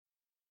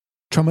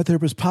Trauma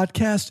Therapist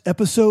Podcast,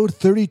 episode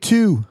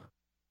 32.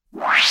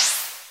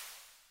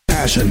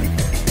 Passion,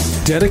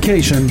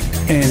 dedication,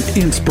 and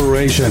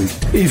inspiration.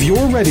 If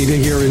you're ready to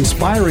hear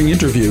inspiring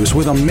interviews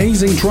with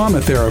amazing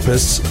trauma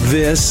therapists,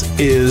 this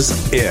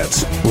is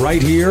it.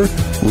 Right here,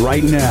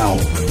 right now.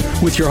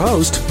 With your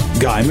host,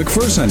 Guy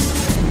McPherson.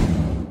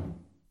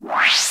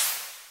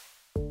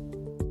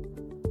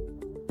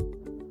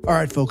 All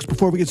right, folks,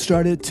 before we get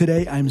started,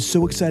 today I'm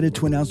so excited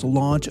to announce the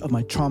launch of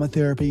my trauma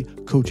therapy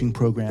coaching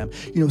program.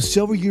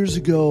 Several years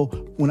ago,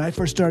 when I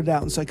first started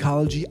out in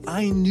psychology,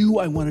 I knew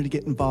I wanted to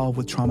get involved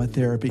with trauma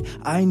therapy.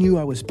 I knew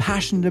I was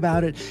passionate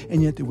about it,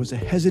 and yet there was a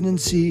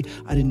hesitancy.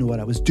 I didn't know what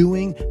I was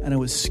doing, and I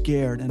was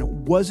scared. And it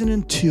wasn't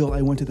until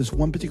I went to this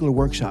one particular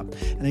workshop,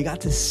 and I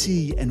got to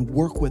see and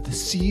work with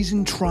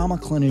seasoned trauma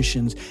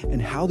clinicians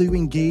and how they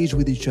engaged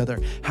with each other,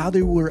 how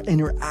they were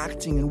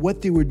interacting, and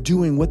what they were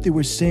doing, what they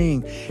were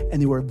saying,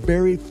 and they were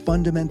very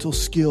fundamental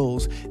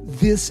skills.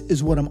 This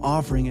is what I'm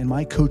offering in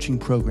my coaching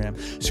program.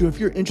 So if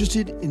you're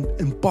interested in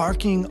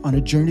embarking on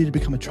a journey to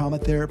become a trauma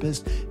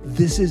therapist,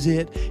 this is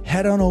it.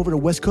 Head on over to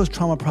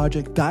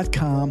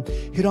westcoasttraumaproject.com,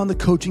 hit on the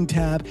coaching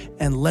tab,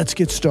 and let's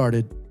get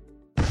started.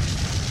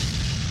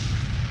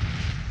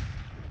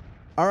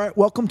 All right,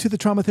 welcome to the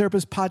Trauma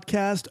Therapist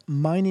Podcast.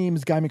 My name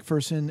is Guy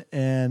McPherson,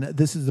 and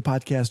this is the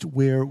podcast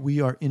where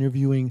we are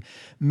interviewing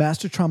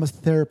master trauma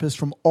therapists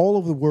from all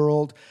over the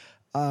world,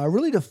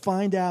 really to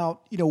find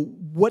out,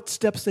 what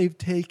steps they've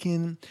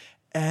taken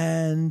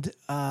and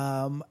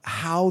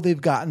how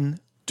they've gotten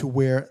to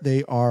where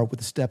they are with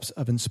the steps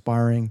of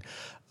inspiring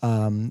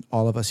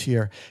all of us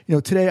here.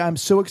 Today I'm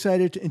so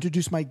excited to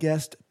introduce my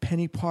guest,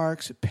 Penny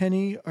Parks.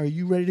 Penny, are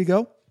you ready to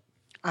go?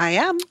 I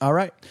am. All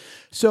right.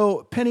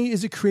 So Penny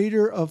is a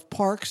creator of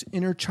Parks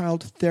Inner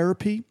Child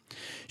Therapy.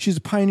 She's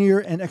a pioneer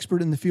and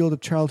expert in the field of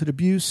childhood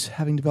abuse,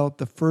 having developed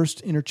the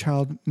first inner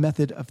child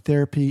method of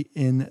therapy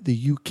in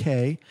the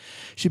UK.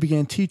 She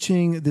began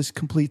teaching this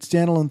complete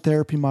standalone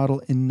therapy model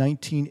in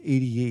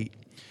 1988.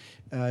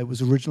 It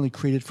was originally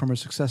created from her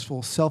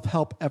successful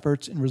self-help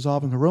efforts in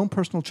resolving her own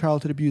personal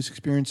childhood abuse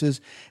experiences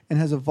and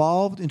has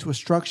evolved into a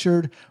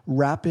structured,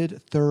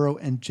 rapid, thorough,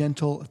 and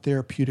gentle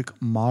therapeutic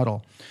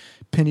model.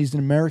 Penny's an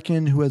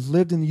American who has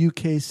lived in the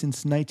UK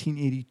since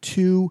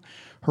 1982.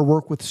 Her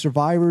work with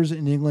survivors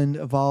in England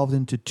evolved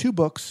into two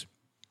books,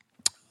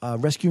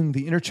 Rescuing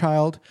the Inner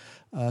Child,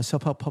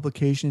 self-help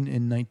publication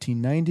in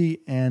 1990,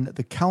 and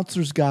The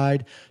Counselor's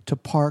Guide to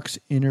Parks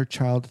Inner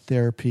Child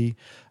Therapy,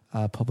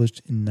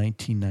 published in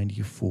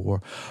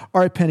 1994. All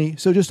right, Penny,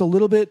 so just a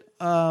little bit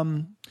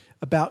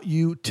about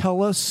you.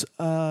 Tell us,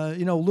 a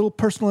little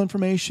personal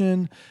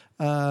information,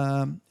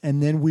 and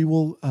then we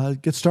will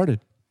get started.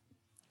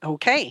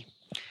 Okay.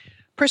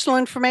 Personal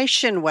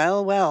information.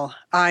 Well,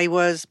 I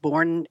was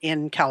born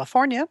in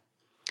California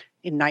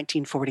in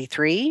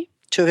 1943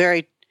 to a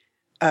very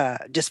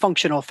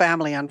dysfunctional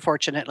family,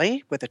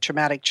 unfortunately, with a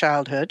traumatic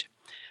childhood.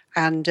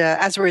 And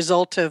as a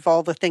result of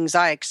all the things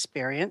I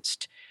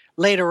experienced,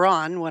 later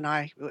on, when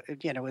I,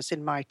 was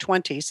in my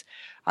 20s,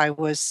 I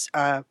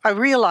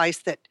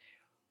realized that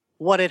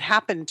what had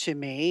happened to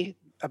me,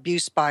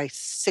 abused by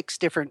 6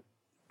 different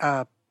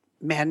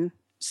men,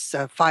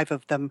 5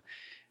 of them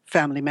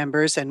family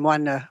members and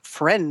one a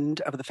friend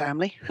of the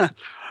family,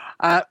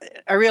 I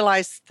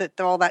realized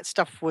that all that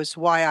stuff was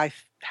why I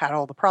had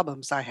all the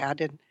problems I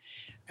had.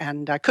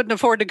 And I couldn't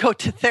afford to go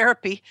to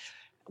therapy,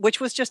 which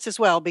was just as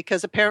well,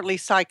 because apparently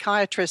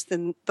psychiatrists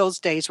in those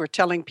days were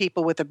telling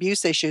people with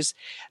abuse issues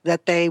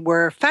that they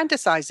were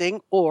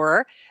fantasizing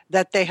or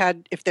that they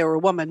had, if they were a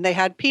woman, they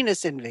had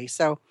penis envy.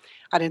 So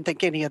I didn't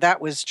think any of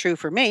that was true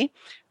for me,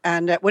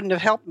 and it wouldn't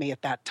have helped me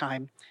at that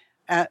time.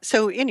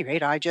 So at any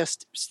rate, I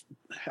just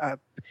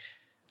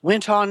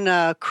went on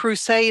a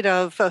crusade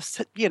of,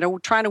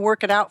 trying to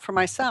work it out for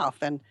myself.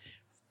 And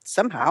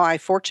somehow I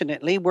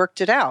fortunately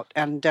worked it out.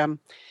 And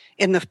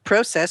in the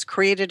process,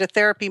 created a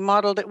therapy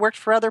model that worked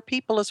for other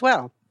people as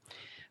well.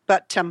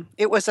 But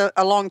it was a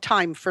long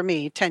time for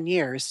me, 10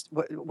 years,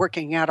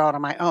 working out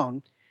on my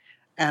own.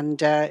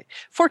 And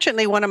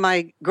fortunately, one of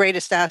my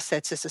greatest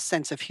assets is a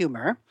sense of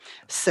humor.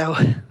 So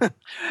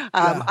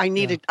I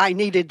needed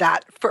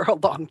that for a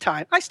long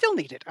time. I still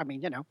need it.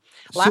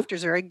 Laughter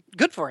is very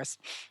good for us.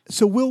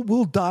 So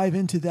we'll dive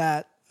into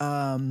that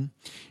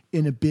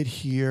in a bit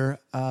here.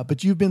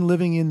 But you've been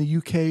living in the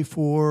UK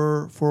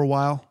for a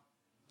while?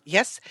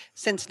 Yes,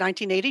 since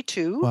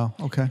 1982. Wow,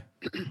 okay.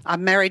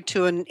 I'm married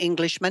to an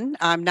Englishman.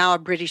 I'm now a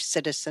British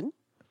citizen.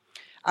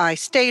 I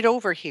stayed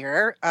over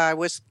here.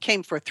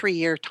 Came for a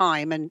 3-year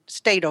time and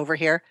stayed over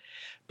here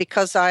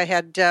because I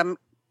had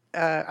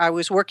I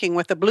was working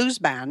with a blues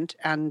band,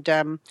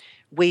 and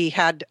we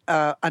had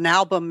an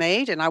album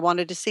made, and I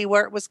wanted to see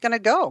where it was going to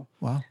go.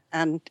 Wow!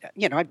 And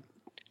I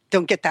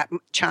don't get that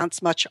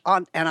chance much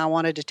on, and I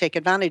wanted to take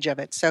advantage of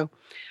it. So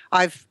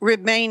I've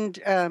remained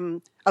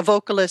a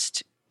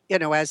vocalist,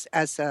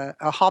 as a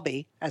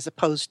hobby, as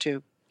opposed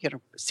to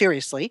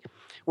seriously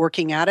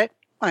working at it.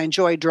 I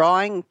enjoy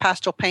drawing,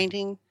 pastel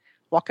painting,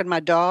 walking my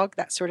dog,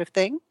 that sort of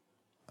thing.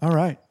 All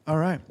right. All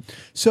right.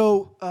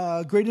 So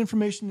great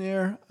information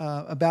there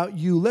about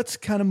you. Let's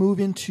kind of move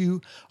into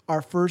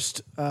our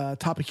first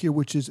topic here,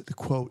 which is the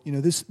quote.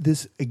 This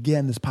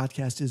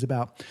podcast is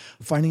about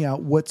finding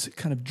out what's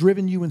kind of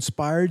driven you,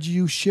 inspired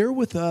you. Share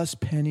with us,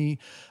 Penny,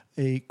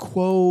 a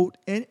quote,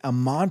 a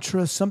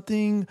mantra,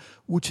 something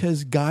which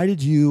has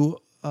guided you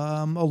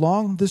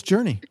along this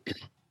journey.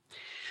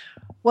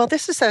 Well,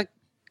 the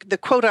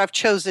quote I've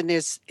chosen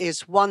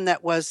is one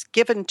that was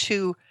given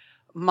to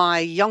my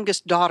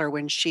youngest daughter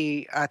when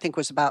she, I think,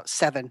 was about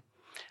 7.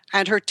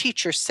 And her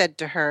teacher said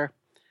to her,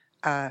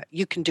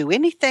 you can do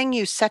anything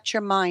you set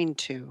your mind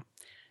to.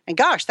 And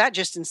gosh, that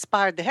just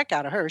inspired the heck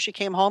out of her. She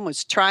came home,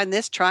 was trying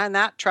this, trying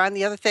that, trying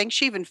the other thing.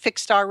 She even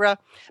fixed our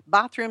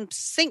bathroom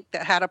sink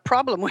that had a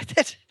problem with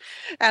it.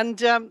 And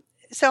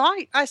so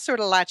I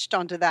sort of latched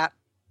onto that.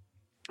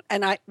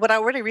 And what I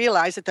already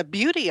realized that the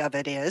beauty of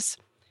it is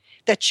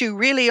that you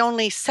really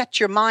only set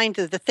your mind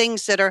to the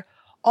things that are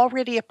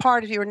already a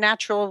part of your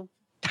natural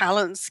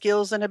talents,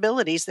 skills, and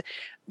abilities.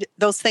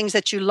 Those things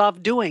that you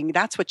love doing,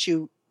 that's what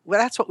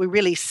we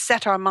really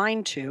set our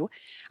mind to.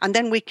 And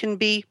then we can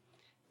be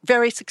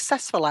very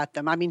successful at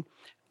them. I mean,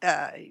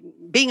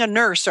 being a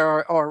nurse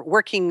or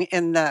working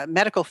in the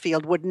medical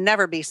field would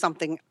never be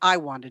something I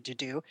wanted to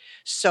do.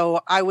 So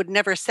I would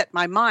never set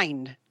my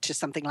mind to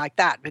something like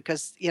that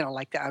because,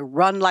 I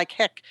run like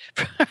heck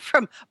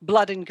from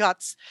blood and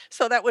guts.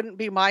 So that wouldn't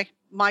be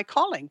my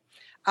calling.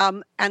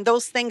 And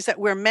those things that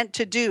we're meant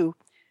to do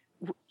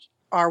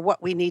are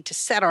what we need to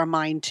set our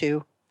mind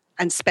to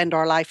and spend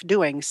our life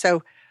doing.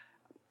 So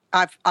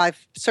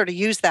I've sort of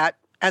used that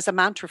as a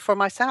mantra for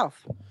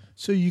myself.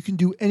 So you can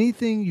do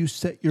anything you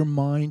set your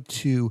mind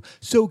to.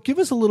 So give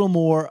us a little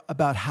more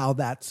about how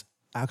that's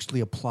actually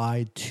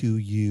applied to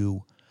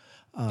you.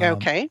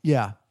 Okay.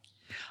 Yeah.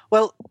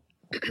 Well,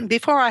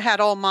 before I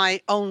had all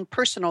my own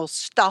personal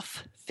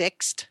stuff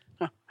fixed,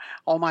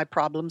 all my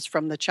problems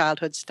from the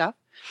childhood stuff,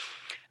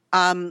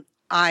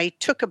 I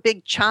took a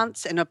big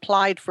chance and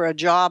applied for a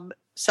job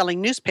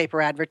selling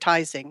newspaper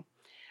advertising.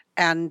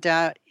 And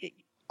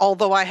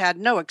although I had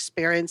no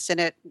experience in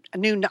it, I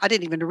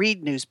didn't even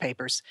read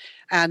newspapers.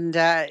 And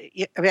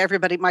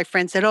everybody, my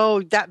friends said,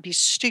 oh, that'd be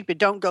stupid.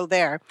 Don't go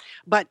there.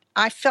 But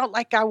I felt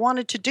like I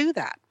wanted to do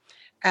that.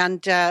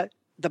 And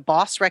the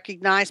boss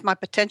recognized my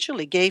potential.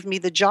 He gave me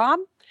the job.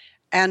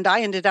 And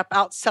I ended up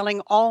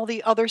outselling all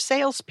the other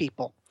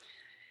salespeople.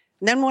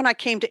 And then when I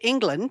came to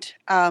England,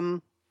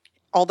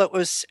 although it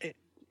was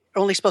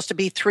only supposed to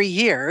be 3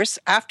 years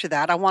after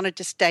that, I wanted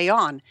to stay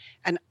on.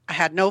 And I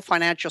had no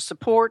financial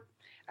support,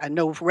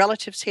 no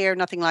relatives here,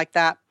 nothing like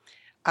that.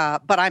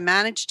 But I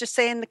managed to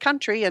stay in the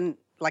country and,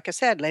 like I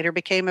said, later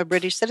became a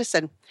British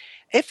citizen.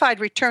 If I'd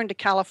returned to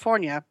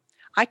California,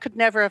 I could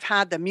never have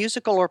had the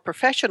musical or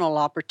professional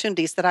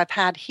opportunities that I've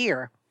had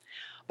here.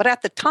 But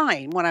at the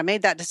time, when I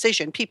made that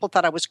decision, people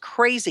thought I was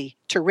crazy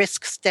to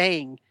risk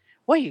staying.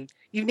 Well,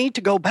 you need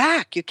to go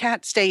back. You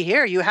can't stay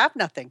here. You have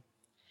nothing.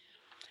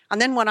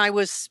 And then when I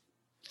was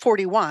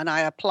 41, I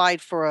applied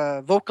for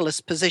a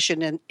vocalist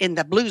position in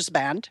the blues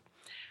band.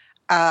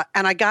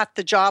 And I got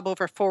the job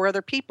over 4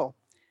 other people.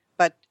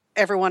 But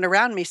everyone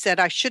around me said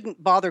I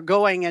shouldn't bother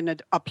going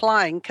and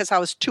applying because I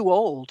was too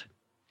old.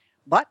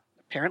 But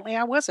apparently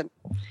I wasn't.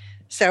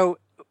 So,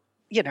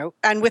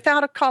 and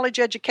without a college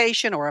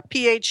education or a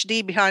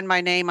PhD behind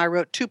my name, I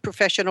wrote 2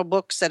 professional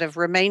books that have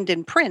remained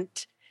in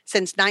print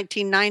since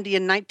 1990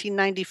 and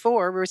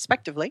 1994,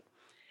 respectively.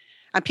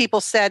 And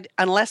people said,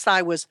 unless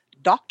I was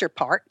Dr.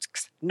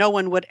 Parks, no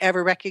one would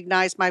ever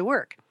recognize my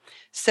work.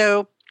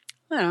 So,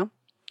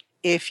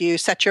 if you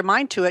set your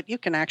mind to it, you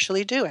can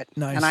actually do it.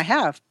 Nice. And I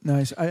have.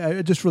 Nice.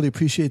 I just really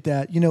appreciate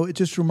that. It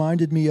just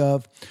reminded me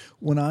of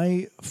when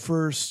I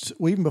first,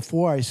 even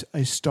before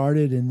I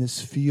started in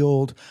this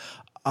field,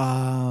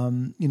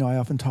 I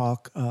often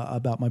talk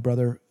about my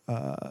brother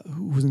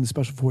who was in the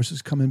Special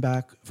Forces coming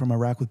back from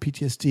Iraq with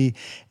PTSD.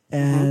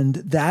 And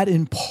that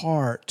in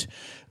part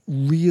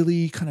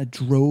really kind of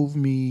drove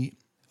me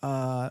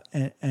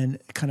and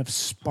kind of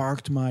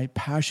sparked my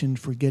passion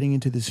for getting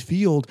into this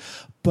field.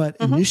 But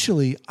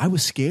initially, I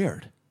was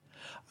scared.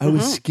 I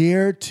was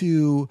scared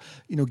to,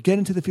 get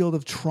into the field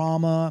of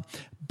trauma.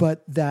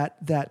 But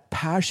that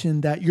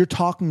passion that you're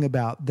talking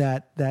about,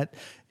 that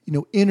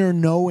inner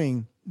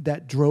knowing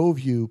that drove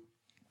you,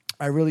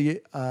 I really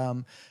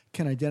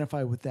can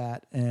identify with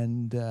that,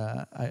 and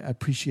I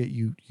appreciate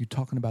you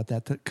talking about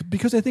that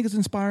because I think it's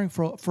inspiring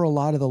for a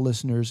lot of the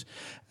listeners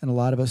and a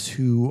lot of us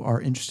who are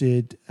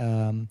interested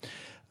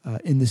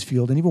in this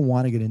field and even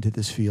want to get into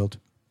this field.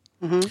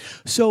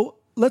 So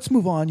let's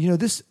move on.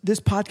 This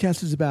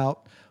podcast is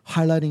about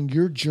highlighting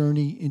your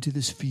journey into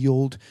this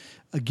field.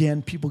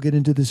 Again, people get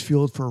into this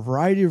field for a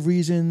variety of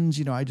reasons.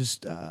 I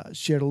just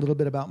shared a little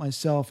bit about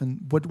myself and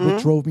what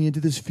drove me into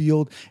this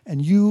field,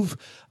 and you've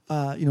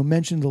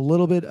mentioned a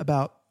little bit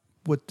about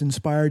what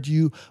inspired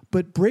you,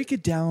 but break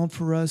it down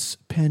for us,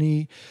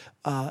 Penny.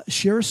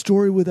 Share a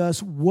story with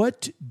us.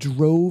 What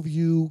drove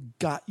you,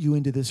 got you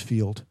into this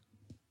field?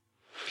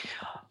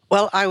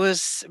 Well,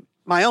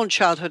 my own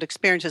childhood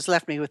experiences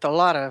left me with a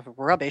lot of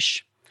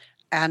rubbish.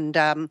 And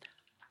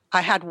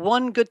I had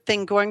one good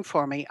thing going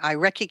for me. I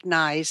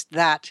recognized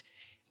that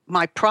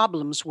my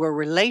problems were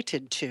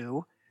related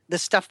to the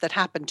stuff that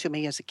happened to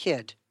me as a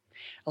kid.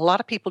 A lot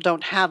of people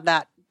don't have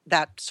that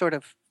sort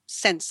of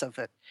sense of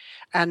it.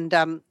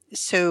 And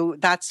so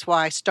that's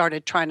why I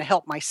started trying to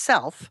help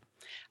myself.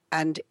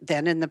 And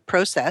then in the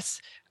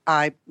process,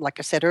 like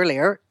I said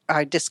earlier,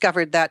 I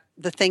discovered that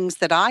the things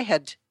that I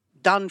had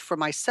done for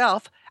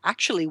myself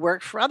actually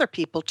worked for other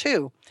people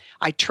too.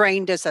 I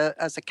trained as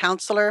a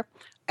counselor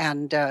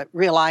and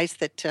realized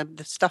that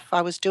the stuff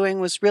I was doing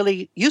was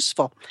really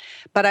useful.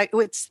 But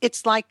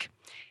it's like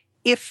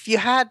if you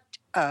had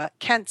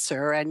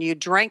cancer and you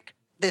drank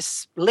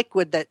this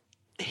liquid that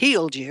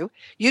healed you,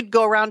 you'd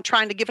go around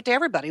trying to give it to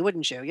everybody,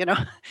 wouldn't you? You know,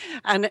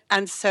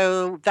 and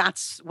so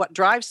that's what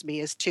drives me,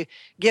 is to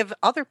give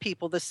other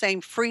people the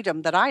same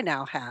freedom that I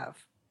now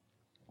have.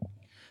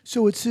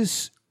 So it's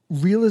this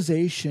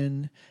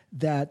realization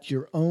that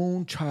your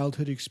own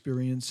childhood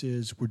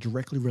experiences were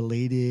directly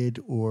related,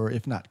 or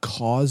if not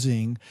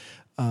causing,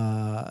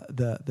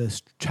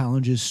 the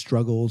challenges,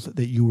 struggles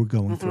that you were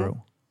going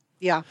through.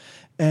 Yeah.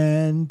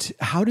 And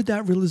how did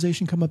that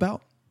realization come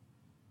about?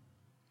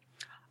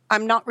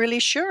 I'm not really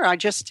sure. I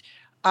just,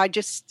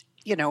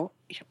 you know,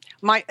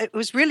 it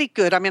was really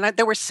good. I mean,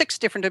 there were 6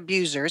 different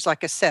abusers,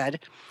 like I said,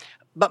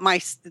 but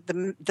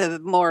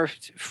the more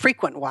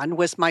frequent one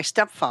was my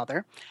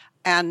stepfather.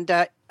 And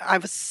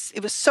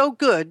it was so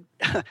good,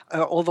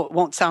 although it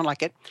won't sound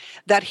like it,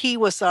 that he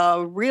was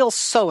a real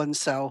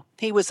so-and-so.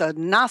 He was a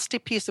nasty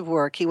piece of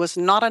work. He was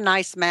not a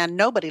nice man.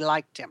 Nobody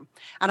liked him.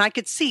 And I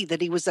could see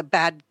that he was a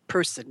bad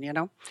person, you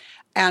know.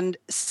 And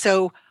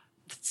so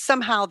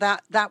somehow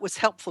that was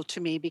helpful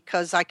to me,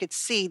 because I could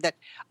see that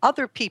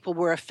other people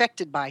were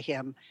affected by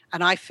him.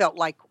 And I felt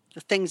like the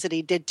things that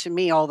he did to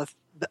me, all the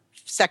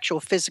sexual,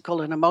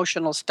 physical, and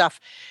emotional stuff,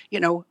 you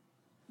know,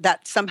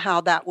 that somehow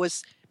that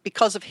was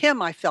because of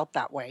him, I felt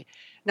that way.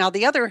 Now,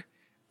 the other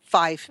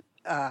 5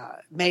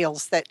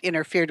 males that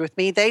interfered with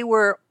me, they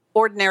were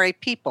ordinary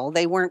people.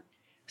 They weren't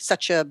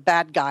such a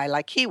bad guy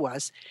like he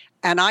was.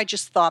 And I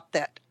just thought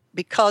that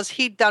because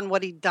he'd done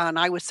what he'd done,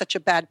 I was such a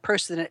bad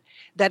person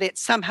that it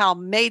somehow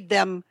made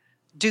them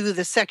do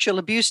the sexual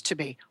abuse to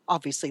me.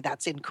 Obviously,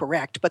 that's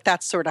incorrect, but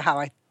that's sort of how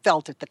I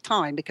felt at the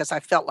time, because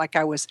I felt like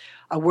I was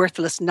a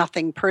worthless,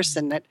 nothing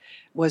person that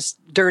was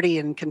dirty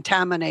and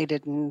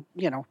contaminated and,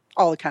 you know,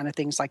 all the kind of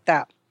things like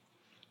that.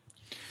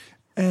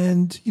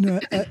 And, you know,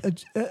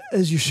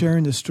 as you're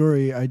sharing this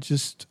story, I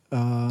just,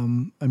 I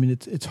mean,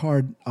 it's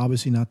hard,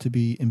 obviously, not to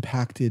be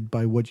impacted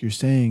by what you're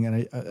saying.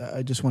 And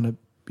I just want to,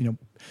 you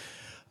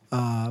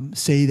know,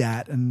 say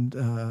that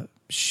and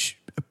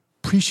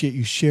appreciate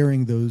you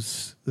sharing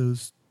those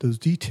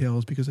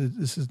details, because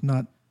this is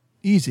not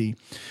easy.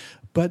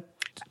 But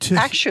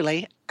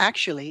actually,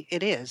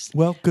 it is.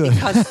 Well, good.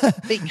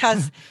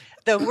 because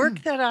the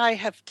work that I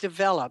have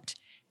developed,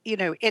 you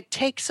know, it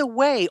takes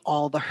away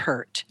all the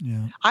hurt.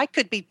 Yeah. I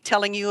could be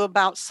telling you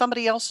about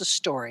somebody else's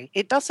story.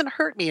 It doesn't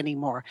hurt me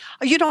anymore.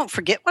 You don't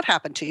forget what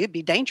happened to you. It'd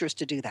be dangerous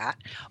to do that,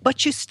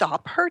 but you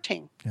stop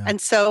hurting. Yeah. And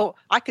so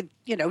I could,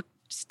 you know,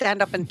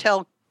 stand up and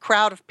tell a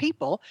crowd of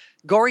people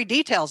gory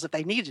details if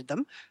they needed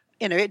them.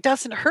 You know, it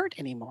doesn't hurt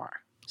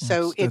anymore.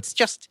 So it's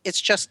just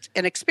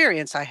an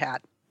experience I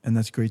had. And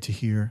that's great to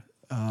hear.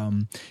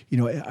 You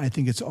know, I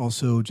think it's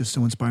also just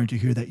so inspiring to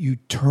hear that you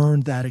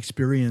turned that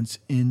experience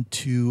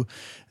into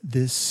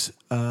this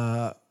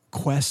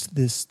quest,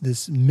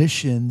 this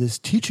mission, this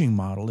teaching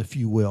model, if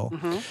you will.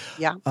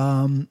 Mm-hmm. Yeah.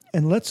 And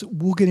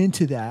we'll get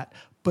into that.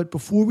 But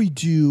before we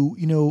do,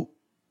 you know,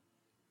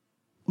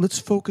 let's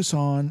focus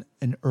on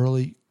an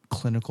early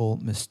clinical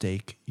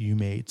mistake you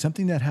made,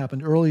 something that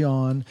happened early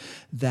on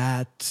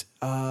that,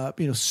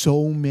 you know,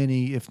 so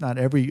many, if not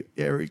every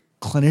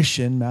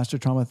clinician, master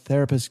trauma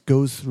therapist,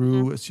 goes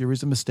through a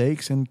series of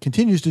mistakes and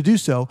continues to do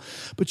so.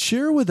 But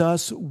share with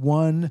us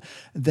one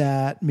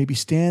that maybe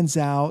stands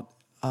out,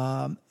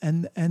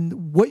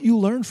 and what you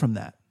learned from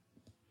that.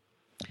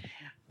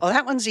 Well,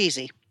 that one's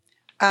easy.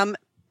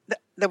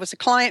 There was a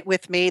client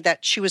with me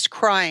that she was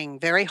crying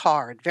very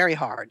hard,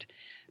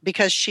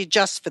 because she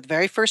just, for the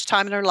very first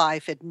time in her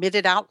life,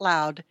 admitted out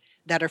loud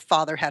that her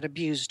father had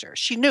abused her.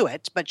 She knew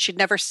it, but she'd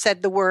never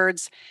said the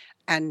words,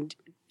 and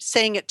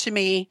saying it to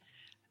me,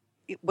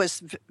 it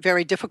was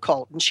very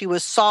difficult, and she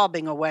was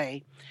sobbing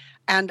away.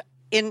 And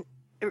in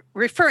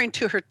referring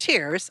to her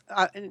tears,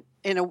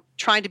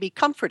 trying to be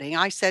comforting,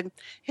 I said,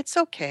 it's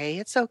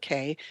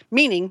okay,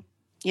 meaning,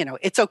 you know,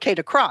 it's okay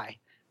to cry.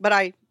 But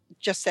I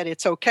just said,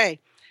 it's okay.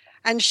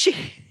 And she,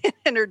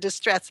 in her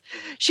distress,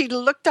 she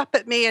looked up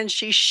at me and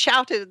she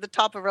shouted at the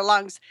top of her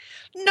lungs,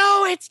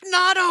 no, it's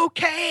not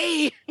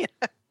okay.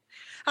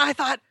 I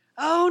thought,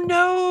 oh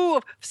no,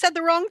 I've said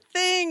the wrong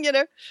thing, you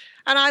know.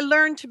 And I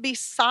learned to be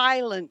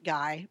silent,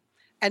 Guy,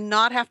 and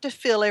not have to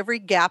fill every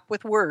gap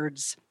with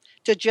words,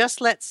 to just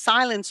let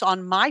silence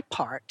on my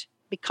part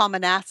become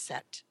an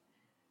asset.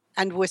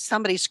 And when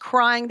somebody's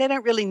crying, they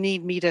don't really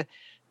need me to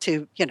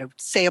you know,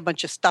 say a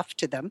bunch of stuff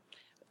to them.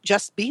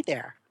 Just be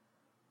there.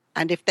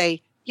 And if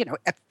they, you know,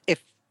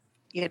 if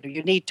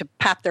you need to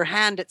pat their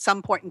hand at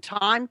some point in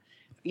time.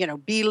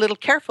 Be a little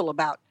careful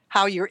about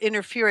how you're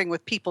interfering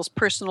with people's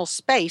personal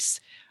space,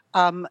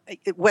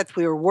 with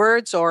your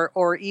words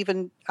or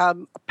even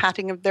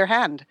patting of their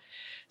hand.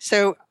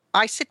 So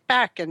I sit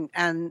back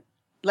and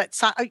let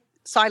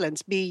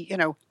silence be,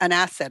 an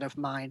asset of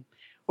mine.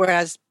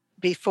 Whereas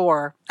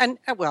before, and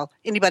well,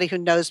 anybody who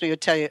knows me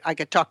would tell you I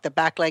could talk the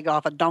back leg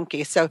off a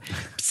donkey. So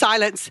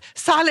silence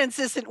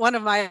isn't one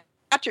of my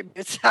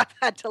attributes. I've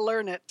had to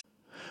learn it.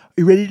 Are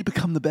you ready to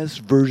become the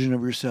best version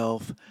of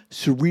yourself?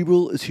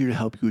 Cerebral is here to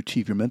help you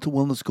achieve your mental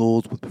wellness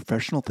goals with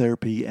professional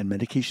therapy and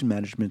medication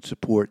management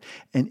support,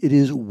 and it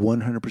is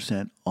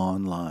 100%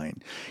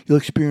 online. You'll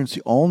experience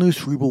the all-new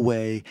Cerebral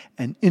Way,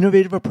 an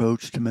innovative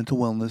approach to mental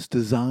wellness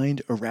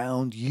designed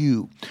around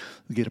you.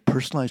 You'll get a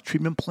personalized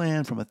treatment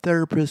plan from a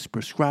therapist,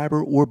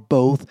 prescriber, or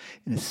both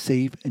in a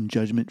safe and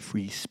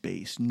judgment-free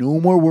space. No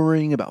more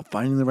worrying about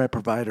finding the right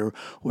provider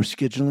or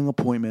scheduling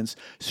appointments.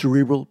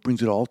 Cerebral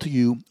brings it all to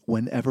you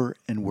whenever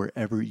and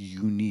wherever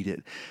you need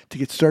it. To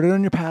get started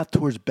on your path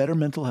towards better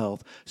mental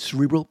health,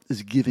 Cerebral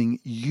is giving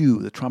you,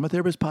 the Trauma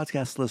Therapist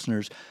Podcast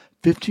listeners,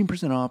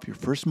 15% off your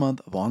first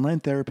month of online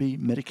therapy,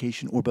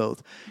 medication, or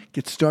both.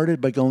 Get started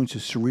by going to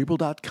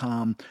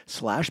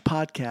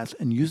cerebral.com/podcast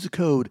and use the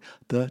code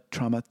The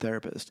Trauma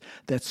Therapist.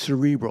 That's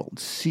Cerebral,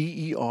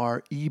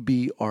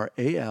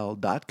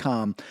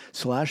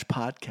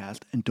 CEREBRAL.com/podcast.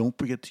 And don't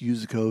forget to use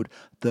the code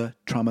The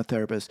Trauma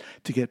Therapist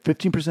to get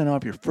 15%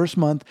 off your first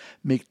month.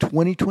 Make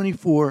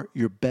 2024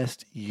 your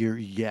best year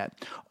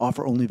yet.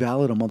 Offer only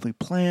valid on monthly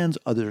plans.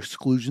 Other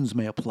exclusions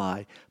may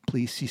apply.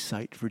 Please see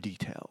site for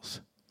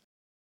details.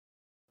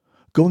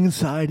 Going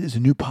Inside is a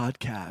new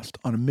podcast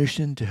on a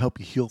mission to help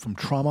you heal from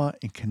trauma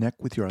and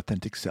connect with your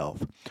authentic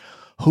self.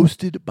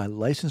 Hosted by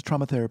licensed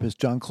trauma therapist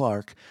John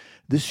Clark,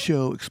 this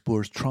show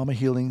explores trauma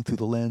healing through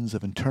the lens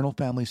of internal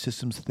family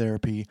systems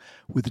therapy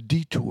with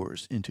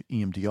detours into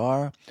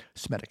EMDR,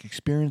 somatic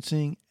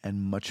experiencing,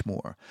 and much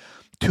more.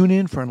 Tune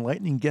in for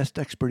enlightening guest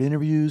expert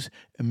interviews,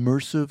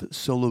 immersive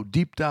solo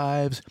deep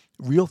dives,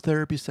 real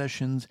therapy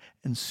sessions,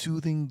 and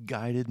soothing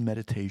guided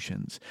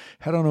meditations.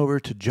 Head on over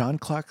to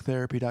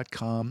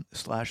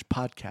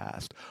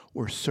johnclarktherapy.com/podcast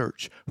or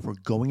search for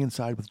Going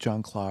Inside with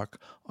John Clark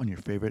on your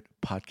favorite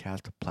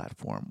podcast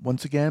platform.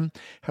 Once again,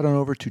 head on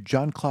over to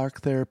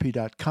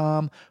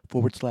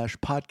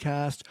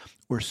johnclarktherapy.com/podcast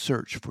or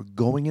search for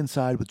Going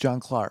Inside with John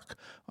Clark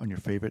on your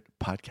favorite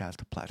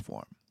podcast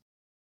platform.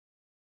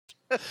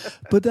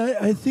 But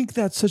I think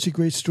that's such a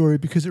great story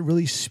because it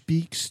really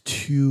speaks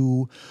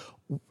to,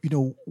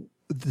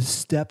 the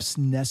steps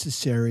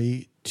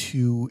necessary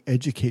to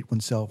educate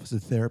oneself as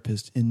a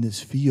therapist in this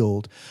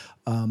field.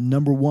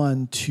 Number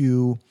one,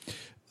 to,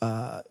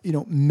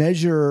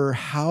 measure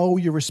how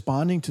you're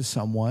responding to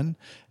someone.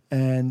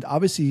 And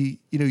obviously,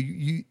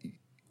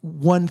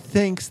 one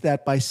thinks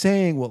that by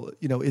saying, well,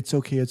 it's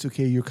okay,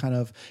 you're kind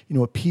of,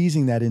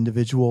 appeasing that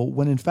individual,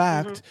 when in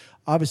fact,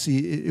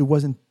 obviously it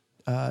wasn't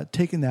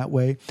taken that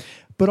way,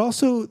 but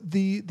also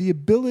the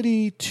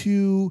ability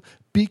to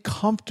be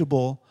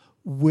comfortable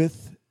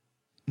with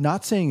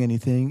not saying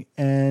anything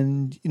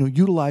and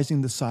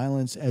utilizing the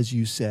silence, as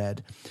you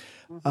said.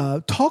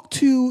 Talk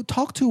to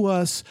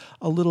us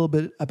a little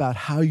bit about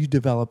how you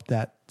developed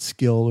that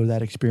skill or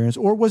that experience,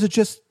 or was it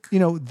just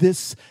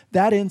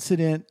that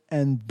incident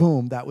and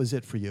boom, that was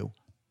it for you?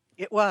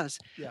 It was,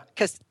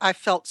 because I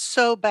felt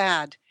so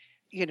bad,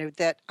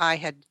 that I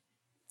had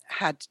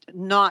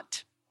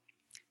not.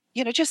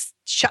 Just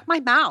shut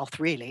my mouth,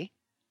 really.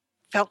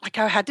 Felt like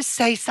I had to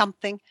say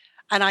something.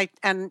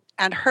 And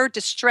her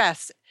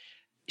distress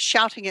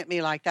shouting at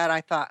me like that,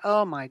 I thought,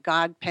 oh my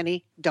God,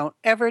 Penny, don't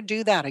ever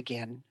do that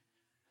again.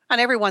 And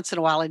every once in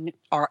a while in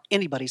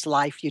anybody's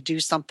life, you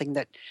do something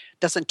that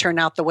doesn't turn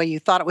out the way you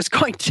thought it was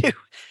going to.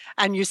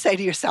 And you say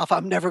to yourself,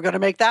 I'm never going to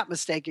make that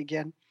mistake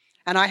again.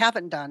 And I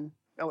haven't done.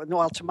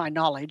 Well, to my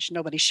knowledge,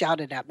 nobody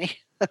shouted at me.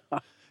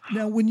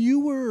 Now, when you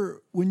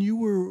were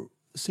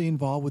say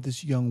involved with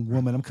this young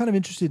woman, I'm kind of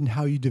interested in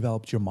how you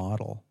developed your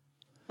model.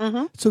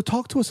 Mm-hmm. So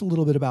talk to us a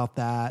little bit about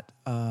that,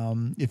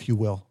 if you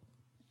will.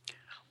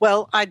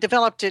 Well, I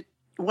developed it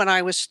when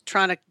I was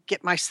trying to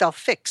get myself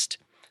fixed.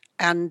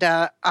 And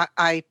I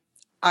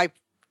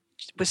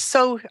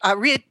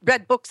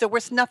read books. There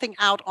was nothing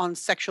out on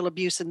sexual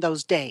abuse in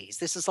those days.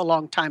 This is a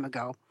long time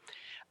ago.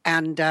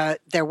 And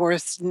there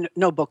was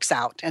no books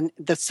out. And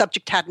the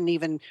subject hadn't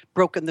even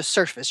broken the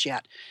surface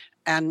yet.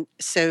 And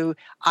so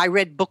I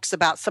read books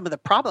about some of the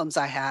problems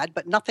I had,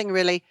 but nothing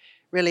really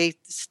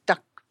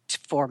stuck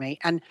for me.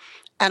 And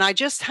I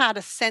just had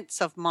a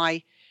sense of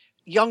my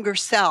younger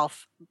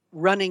self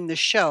running the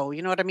show.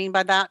 You know what I mean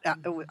by that?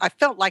 I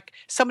felt like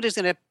somebody's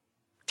going to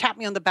tap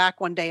me on the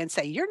back one day and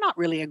say, you're not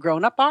really a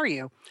grown-up, are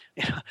you?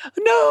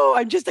 No,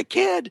 I'm just a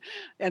kid.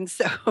 And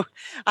so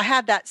I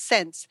had that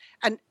sense.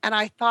 And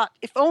I thought,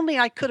 if only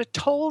I could have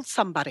told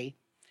somebody.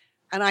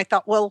 And I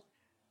thought, well,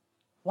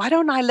 why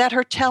don't I let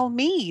her tell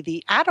me,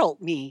 the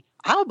adult me?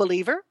 I'll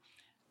believe her.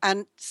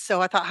 And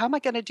so I thought, how am I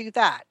going to do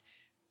that?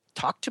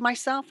 Talk to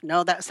myself?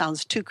 No, that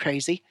sounds too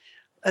crazy.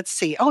 Let's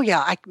see. Oh,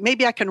 yeah,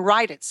 maybe I can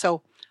write it.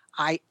 So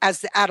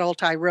as the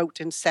adult, I wrote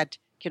and said,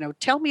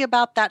 tell me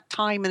about that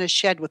time in the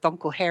shed with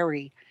Uncle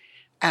Harry,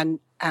 and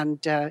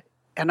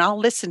I'll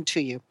listen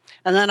to you.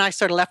 And then I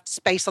sort of left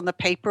space on the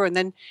paper,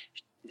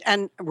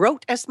 and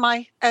wrote as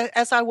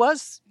I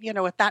was,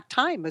 at that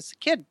time as a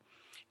kid,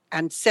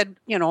 and said,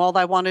 all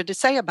I wanted to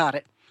say about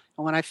it.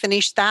 And when I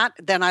finished that,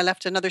 then I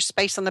left another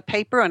space on the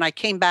paper, and I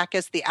came back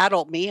as the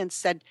adult me and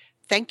said,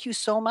 thank you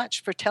so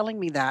much for telling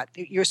me that.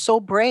 You're so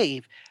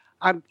brave.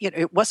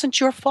 It wasn't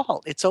your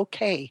fault. It's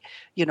okay.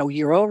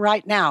 You're all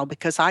right now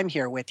because I'm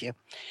here with you.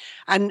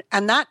 And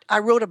that I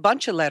wrote a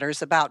bunch of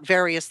letters about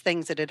various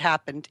things that had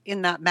happened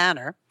in that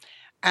manner.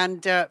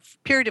 And a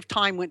period of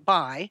time went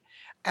by.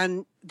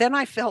 And then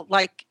I felt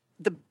like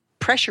the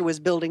pressure was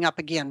building up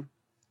again.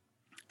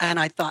 And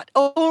I thought,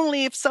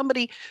 only if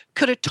somebody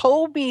could have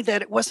told me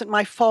that it wasn't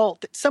my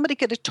fault, that somebody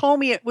could have told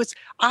me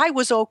I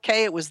was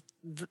okay. It was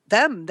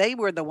them. They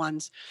were the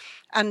ones.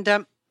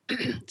 And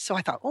so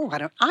I thought,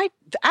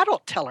 the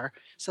adult teller.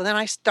 So then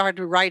I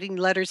started writing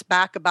letters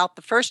back about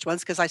the first ones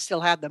because I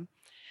still had them,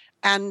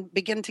 and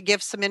begin to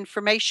give some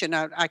information.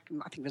 I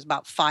think it was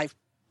about 5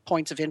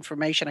 points of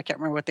information. I can't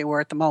remember what they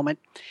were at the moment,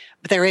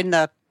 but they're in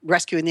the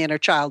Rescuing the Inner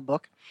Child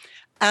book.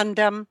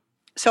 And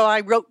so I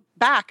wrote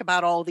back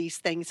about all these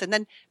things, and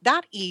then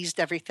that eased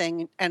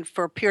everything. And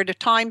for a period of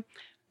time,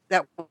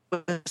 that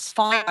was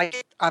fine. I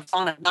was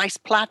on a nice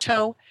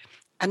plateau,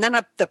 and then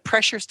the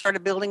pressure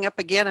started building up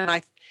again, and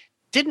I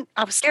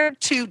was scared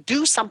to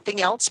do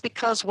something else,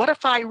 because what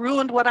if I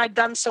ruined what I'd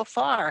done so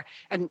far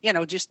and,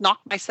 just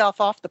knocked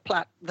myself off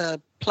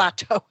the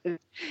plateau and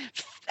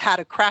had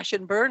a crash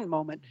and burn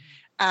moment.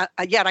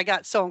 Yet I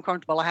got so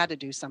uncomfortable, I had to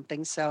do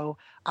something. So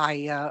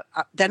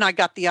then I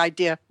got the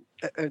idea,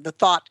 the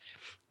thought,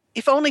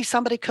 if only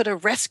somebody could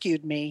have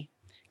rescued me,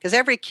 because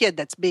every kid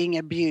that's being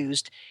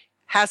abused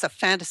has a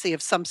fantasy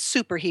of some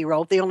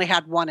superhero. They only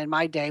had one in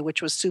my day,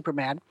 which was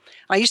Superman.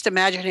 I used to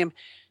imagine him,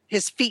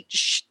 his feet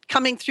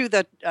coming through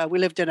we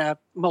lived in a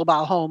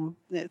mobile home,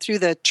 through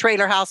the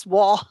trailer house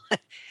wall,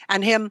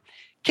 and him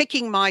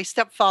kicking my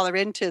stepfather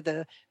into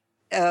the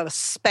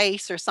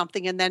space or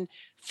something, and then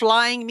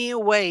flying me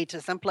away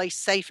to someplace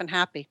safe and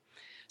happy.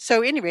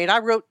 So at any rate, I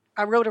wrote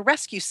a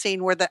rescue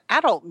scene where the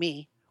adult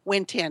me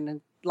went in,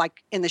 and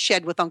like in the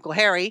shed with Uncle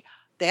Harry,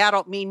 the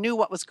adult me knew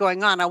what was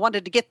going on. I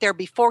wanted to get there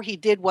before he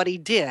did what he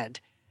did.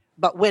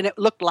 But when it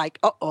looked like,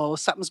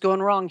 something's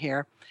going wrong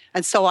here.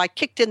 And so I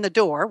kicked in the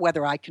door.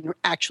 Whether I can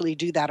actually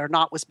do that or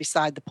not was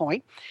beside the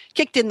point.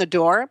 Kicked in the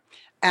door,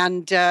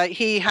 and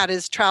he had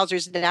his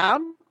trousers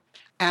down,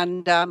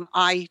 and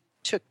I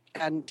took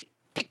and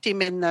kicked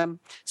him in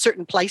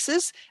certain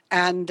places,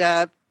 and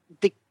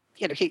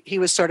he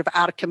was sort of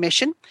out of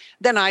commission.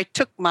 Then I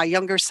took my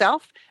younger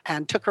self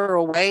and took her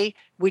away.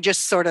 We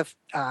just sort of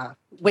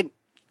went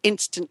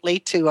instantly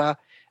to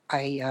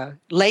a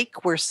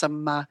lake where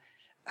some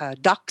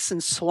ducks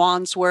and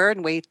swans were,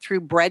 and we threw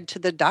bread to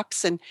the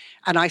ducks. And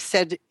I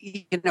said,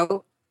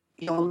 you'll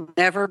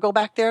never go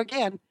back there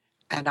again.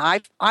 And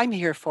I'm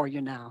here for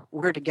you now.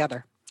 We're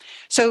together.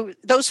 So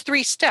those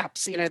 3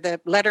 steps,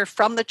 the letter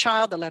from the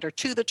child, the letter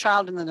to the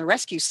child, and then the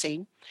rescue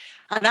scene.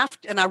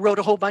 And I wrote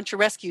a whole bunch of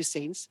rescue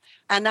scenes.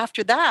 And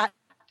after that,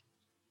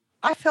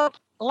 I felt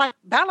like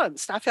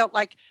balanced. I felt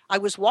like I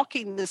was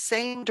walking the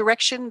same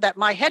direction that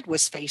my head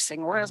was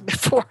facing, whereas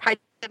before I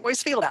didn't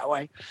always feel that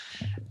way.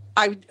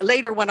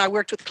 Later, when I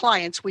worked with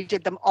clients, we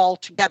did them all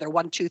together,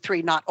 1, 2,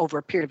 3, not over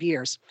a period of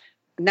years.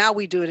 Now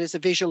we do it as a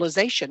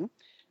visualization,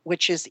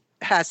 which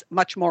has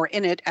much more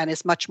in it and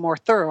is much more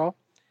thorough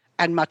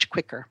and much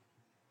quicker.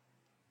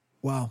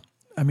 Wow.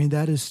 I mean,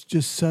 that is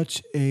just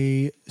such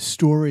a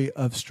story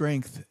of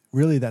strength,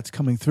 really, that's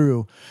coming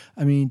through.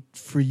 I mean,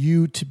 for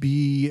you to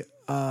be,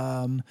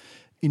 an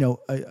young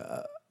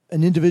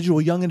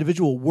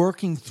individual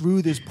working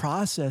through this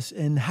process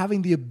and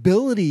having the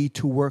ability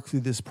to work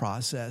through this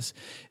process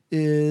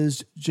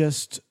is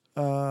just,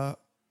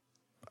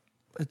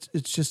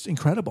 it's just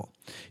incredible,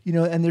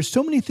 and there's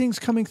so many things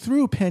coming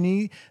through,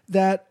 Penny,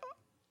 that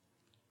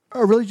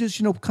are really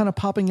just, kind of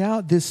popping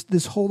out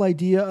this whole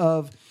idea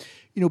of,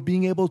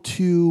 being able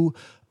to,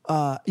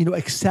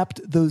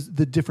 accept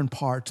the different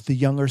parts, the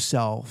younger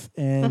self,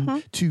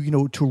 and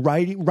to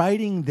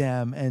writing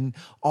them and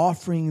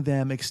offering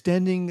them,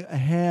 extending a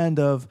hand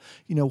of,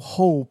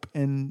 hope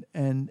and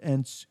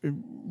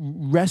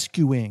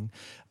rescuing.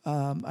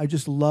 I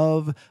just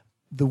love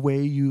the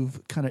way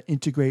you've kind of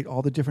integrate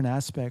all the different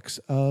aspects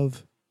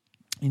of,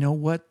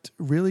 what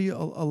really a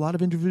lot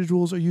of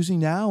individuals are using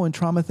now in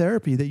trauma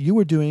therapy that you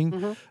were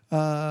doing,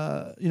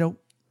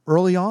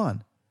 early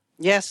on.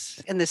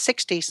 Yes, in the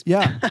 60s.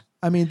 Yeah.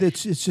 I mean,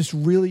 it's just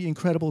really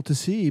incredible to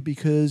see,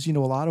 because, a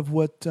lot of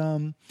what,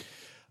 Bessel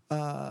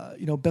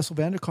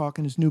van der Kolk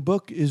in his new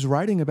book is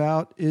writing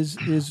about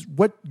is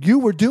what you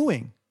were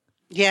doing.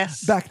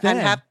 Yes. Back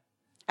then.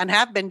 And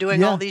have been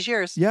doing all these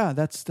years. Yeah.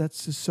 That's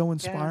just so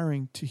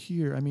inspiring to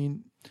hear. I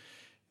mean,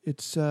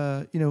 it's,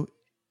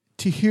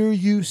 to hear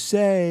you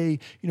say,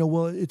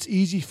 well, it's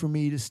easy for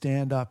me to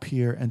stand up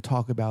here and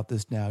talk about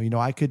this now.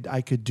 I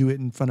could do it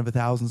in front of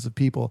thousands of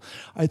people.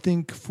 I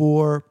think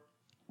for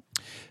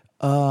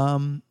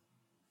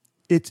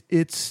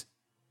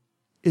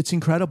It's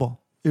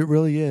incredible. It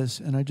really is.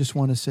 And I just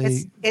want to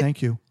say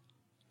thank you.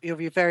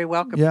 You're very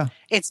welcome. Yeah.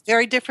 It's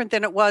very different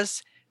than it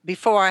was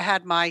before I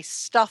had my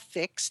stuff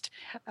fixed,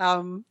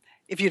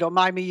 if you don't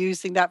mind me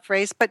using that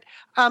phrase. But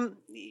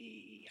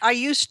I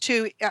used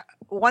to,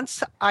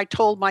 once I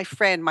told my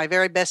friend, my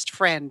very best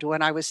friend,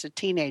 when I was a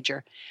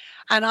teenager,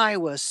 and I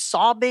was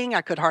sobbing.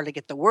 I could hardly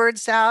get the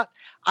words out.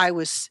 I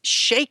was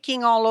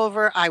shaking all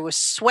over. I was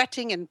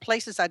sweating in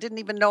places I didn't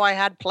even know I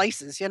had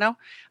places, you know.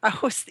 I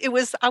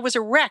was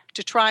a wreck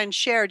to try and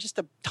share just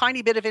a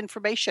tiny bit of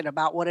information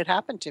about what had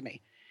happened to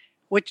me,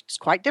 which is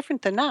quite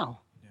different than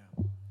now.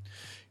 Yeah.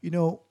 You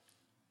know,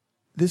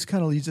 this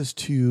kind of leads us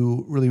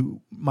to really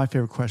my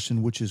favorite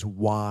question, which is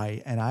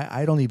why. And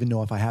I don't even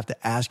know if I have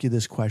to ask you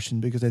this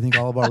question because I think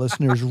all of our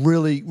listeners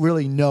really,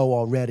 really know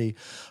already.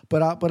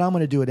 But I'm going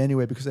to do it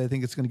anyway because I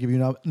think it's going to give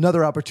you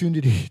another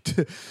opportunity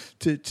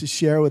to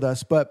share with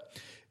us. But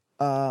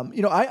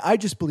you know, I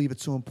just believe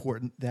it's so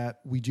important that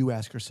we do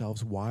ask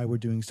ourselves why we're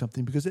doing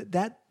something because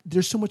that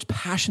there's so much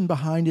passion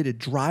behind it. It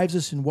drives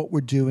us in what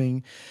we're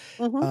doing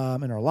in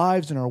our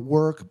lives, in our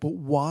work. But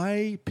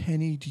why,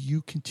 Penny, do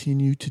you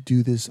continue to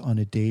do this on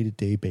a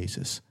day-to-day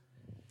basis?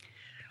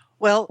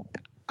 Well,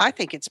 I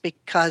think it's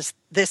because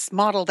this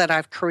model that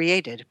I've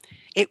created,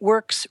 it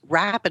works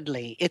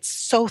rapidly. It's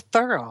so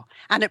thorough,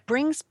 and it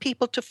brings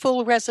people to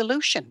full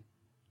resolution.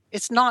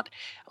 It's not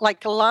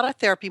like a lot of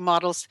therapy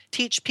models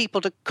teach people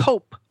to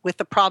cope with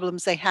the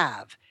problems they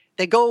have.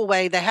 They go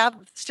away, they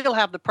still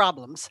have the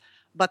problems,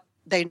 but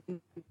they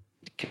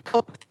can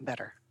cope with them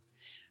better.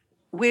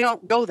 We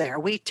don't go there.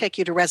 We take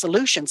you to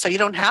resolution, so you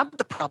don't have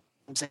the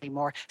problems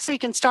anymore. So you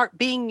can start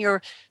being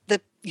your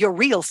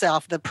real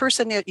self, the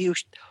person that you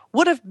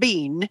would have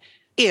been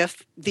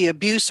if the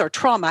abuse or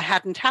trauma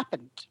hadn't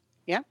happened,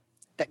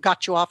 that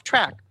got you off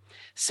track.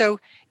 So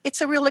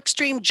it's a real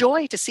extreme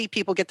joy to see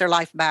people get their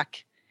life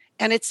back.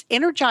 And it's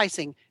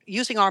energizing.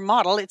 Using our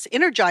model, it's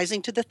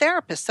energizing to the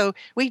therapist. So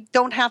we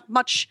don't have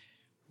much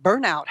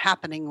burnout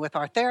happening with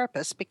our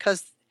therapists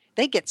because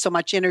they get so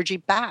much energy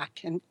back.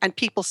 And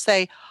people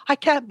say, I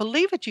can't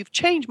believe it. You've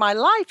changed my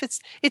life.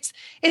 It's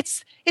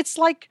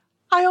like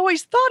I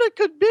always thought it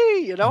could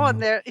be, you know,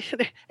 and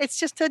it's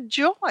just a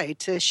joy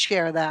to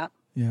share that.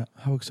 Yeah.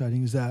 How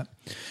exciting is that?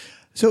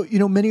 So, you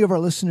know, many of our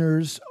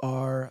listeners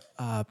are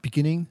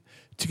beginning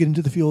to get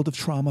into the field of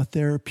trauma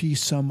therapy.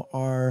 Some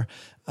are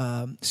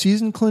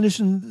seasoned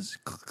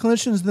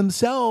clinicians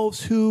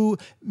themselves who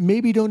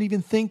maybe don't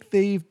even think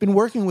they've been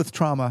working with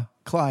trauma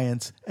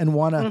clients and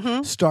want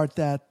to start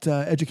that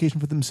education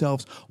for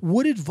themselves.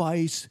 What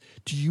advice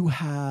do you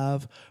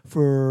have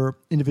for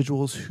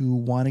individuals who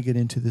want to get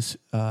into this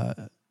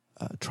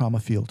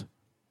trauma field?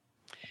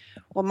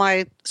 Well,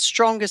 my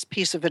strongest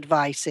piece of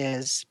advice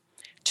is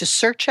to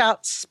search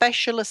out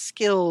specialist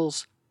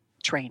skills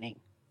training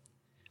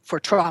for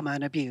trauma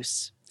and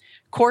abuse,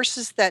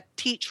 courses that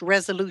teach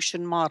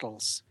resolution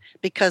models,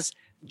 because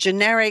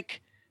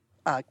generic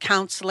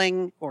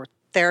counseling or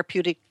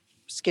therapeutic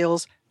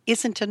skills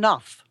isn't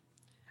enough.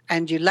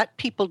 And you let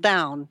people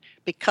down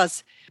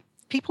because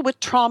people with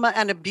trauma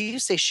and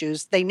abuse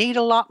issues, they need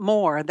a lot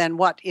more than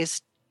what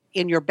is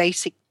in your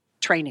basic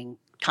training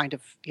kind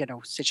of,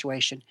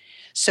 situation.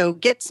 So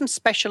get some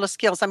specialist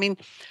skills. I mean,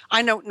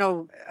 I don't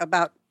know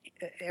about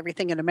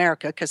everything in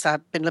America because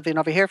I've been living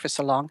over here for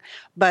so long,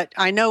 but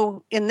I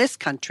know in this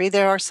country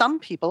there are some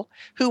people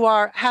who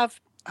have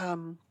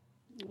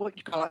what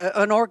you call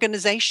an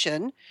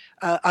organization,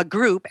 a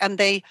group, and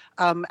they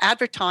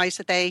advertise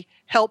that they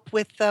help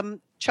with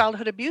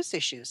childhood abuse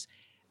issues.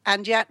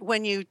 And yet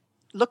when you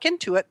look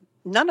into it,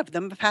 none of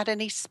them have had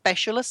any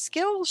specialist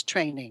skills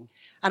training.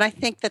 And I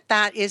think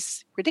that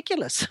is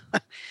ridiculous.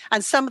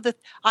 And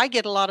I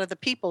get a lot of the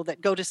people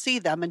that go to see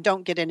them and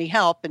don't get any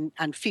help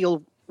and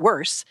feel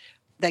worse.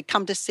 They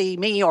come to see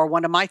me or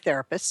one of my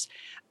therapists,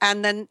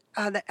 and then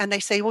and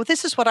they say, well,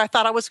 this is what I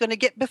thought I was going to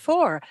get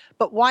before,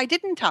 but why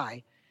didn't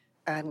I?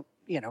 And,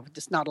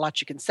 there's not a lot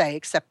you can say,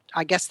 except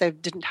I guess they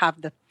didn't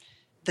have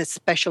the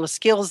specialist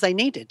skills they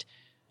needed.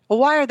 Well,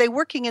 why are they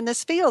working in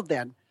this field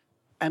then?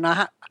 And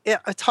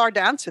it's hard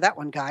to answer that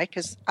one, Guy,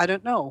 because I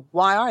don't know.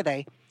 Why are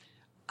they?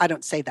 I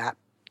don't say that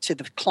to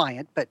the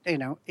client, but,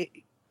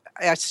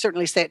 I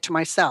certainly say it to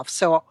myself.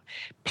 So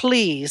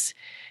please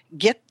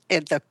get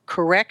the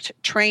correct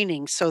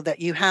training so that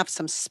you have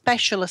some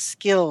specialist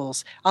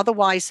skills.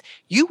 Otherwise,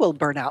 you will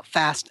burn out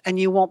fast and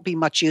you won't be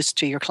much use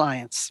to your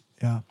clients.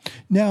 Yeah.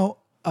 Now,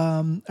 I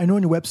know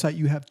on your website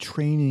you have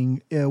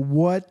training.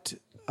 What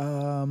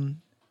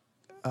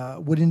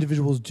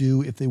individuals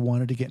do if they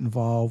wanted to get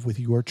involved with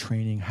your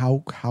training?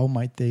 How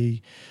might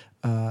they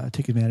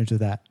take advantage of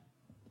that?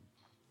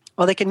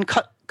 Well, they can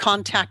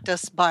contact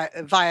us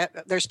via.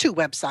 There's two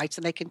websites,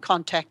 and they can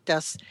contact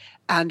us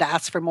and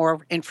ask for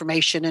more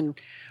information and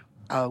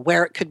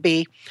where it could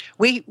be.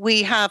 We're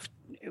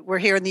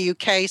here in the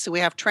UK, so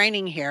we have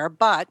training here,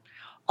 but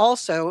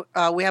also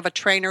we have a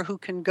trainer who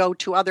can go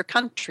to other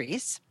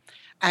countries,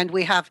 and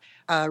we have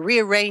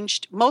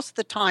rearranged. Most of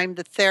the time,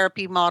 the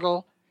therapy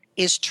model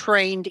is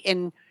trained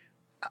in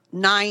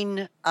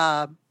 9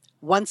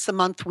 once a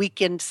month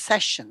weekend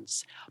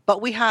sessions.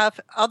 But we have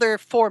other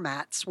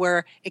formats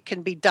where it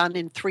can be done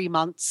in 3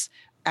 months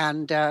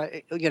and,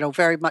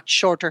 very much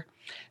shorter.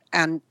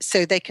 And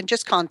so they can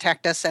just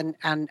contact us and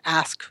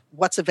ask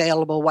what's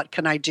available, what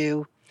can I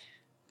do,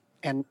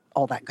 and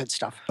all that good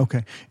stuff.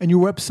 Okay. And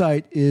your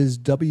website is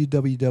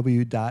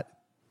www.pp,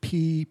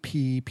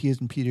 P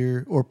as in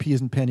Peter, or P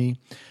as in Penny,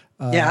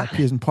 P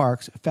as in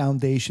Parks,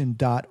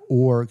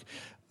 foundation.org.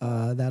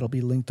 That'll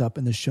be linked up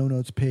in the show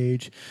notes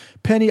page.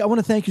 Penny, I want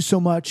to thank you so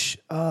much.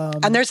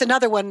 And there's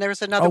another one.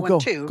 There's another one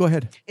too. Go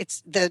ahead.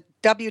 It's the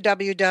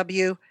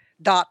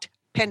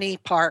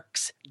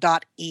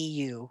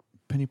www.pennyparks.eu.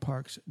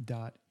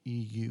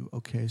 pennyparks.eu.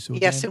 Okay. So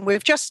yes, and we're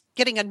just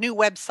getting a new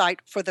website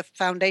for the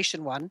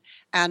foundation one,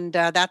 and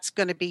that's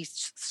going to be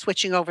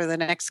switching over the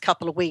next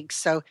couple of weeks.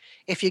 So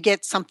if you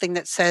get something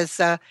that says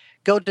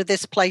go to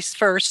this place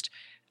first,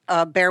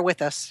 bear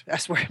with us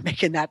as we're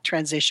making that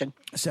transition.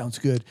 Sounds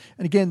good.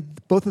 And again,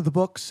 both of the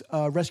books,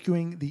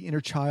 Rescuing the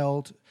Inner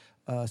Child,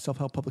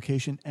 self-help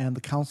publication, and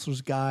The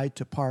Counselor's Guide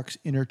to Parks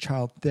Inner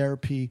Child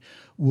Therapy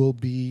will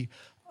be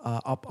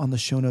up on the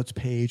show notes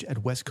page at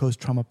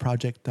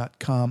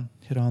westcoasttraumaproject.com.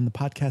 Hit on the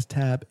podcast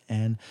tab,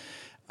 and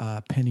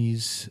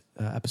Penny's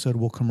episode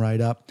will come right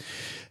up.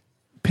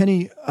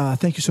 Penny,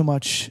 thank you so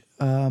much.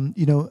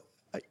 You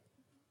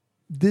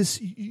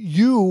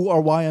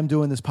are why I'm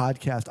doing this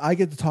podcast. I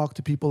get to talk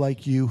to people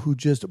like you who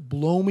just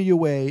blow me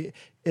away.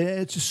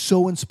 It's just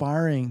so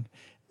inspiring,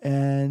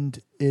 and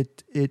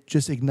it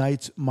just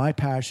ignites my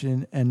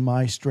passion and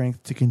my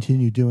strength to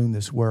continue doing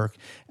this work.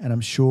 And I'm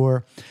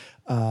sure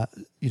our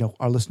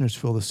listeners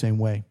feel the same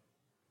way.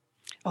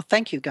 Well,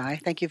 thank you, Guy.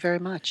 Thank you very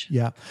much.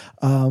 Yeah.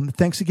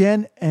 Thanks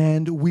again,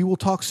 and we will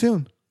talk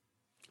soon.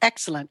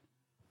 Excellent.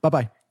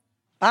 Bye-bye.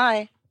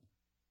 Bye.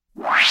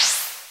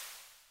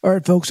 All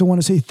right, folks, I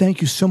want to say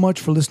thank you so much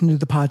for listening to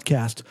the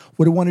podcast.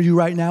 What I want to do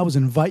right now is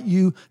invite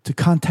you to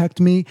contact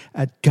me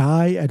at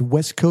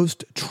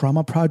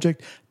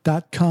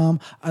guy@westcoasttraumaproject.com.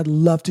 I'd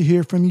love to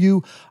hear from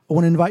you. I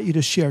want to invite you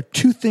to share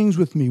 2 things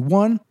with me.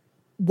 One,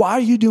 why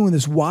are you doing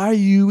this? Why are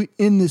you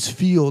in this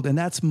field? And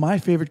that's my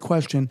favorite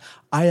question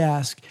I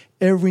ask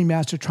every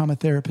master trauma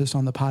therapist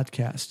on the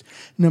podcast.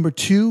 Number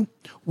 2,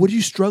 what are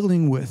you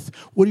struggling with?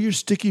 What are your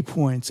sticky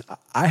points?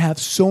 I have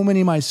so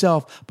many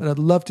myself, but I'd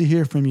love to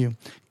hear from you.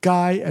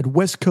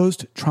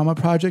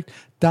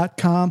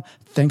 Guy@westcoasttraumaproject.com.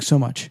 Thanks so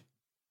much.